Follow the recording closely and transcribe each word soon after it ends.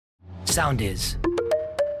Soundis.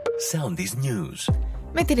 Soundis News.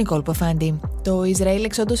 Με την Νικόλ Ποφάντη. Το Ισραήλ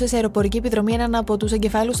εξόντωσε σε αεροπορική επιδρομή έναν από τους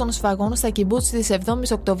εγκεφάλους των σφαγών στα κιμπούτς της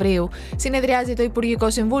 7ης Οκτωβρίου. Συνεδριάζει το Υπουργικό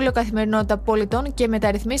Συμβούλιο Καθημερινότητα Πολιτών και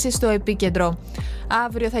Μεταρρυθμίσεις στο επίκεντρο.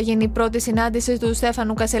 Αύριο θα γίνει η πρώτη συνάντηση του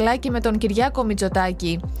Στέφανου Κασελάκη με τον Κυριάκο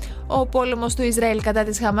Μητσοτάκη. Ο πόλεμος του Ισραήλ κατά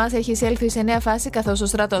της Χαμάς έχει εισέλθει σε νέα φάση, καθώς ο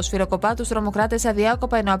στρατός σφυροκοπά τους τρομοκράτες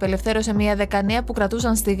αδιάκοπα, ενώ απελευθέρωσε μια δεκανέα που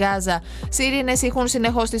κρατούσαν στη Γάζα. Σιρήνες ηχούν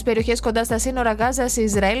συνεχώς στις περιοχές κοντά στα σύνορα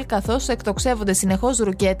Γάζας-Ισραήλ, καθώς εκτοξεύονται συνεχώς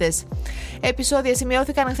ρουκέτες. Επεισόδια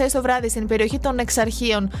σημειώθηκαν χθες το βράδυ στην περιοχή των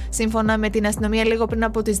Εξαρχείων. Σύμφωνα με την αστυνομία, λίγο πριν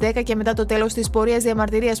από τις 10 και μετά το τέλος της πορείας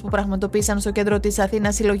διαμαρτυρίας που πραγματοποίησαν στο κέντρο της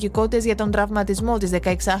Αθήνας συλλογικότητες για τον τραυματισμό της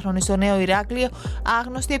 16χρονης στο Νέο Ηράκλειο,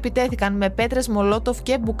 άγνωστοι επιτέθηκαν με πέτρες μολότοφ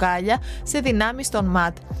και μπουκάλια σε δυνάμεις των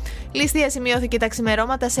ΜΑΤ. Ληστεία σημειώθηκε τα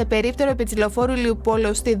ξημερώματα σε περίπτερο επί της λεωφόρου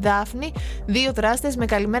Ηλιουπόλεως στη Δάφνη. Δύο δράστες με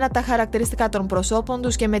καλυμμένα τα χαρακτηριστικά των προσώπων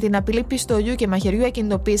τους και με την απειλή πιστολιού και μαχαιριού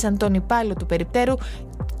ακινητοποίησαν τον υπάλληλο του περιπτέρου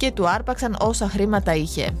και του άρπαξαν όσα χρήματα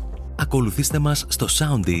είχε. Ακολουθήστε μας στο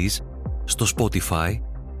Soundis, στο Spotify,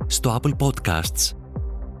 στο Apple Podcasts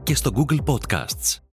και στο Google Podcasts.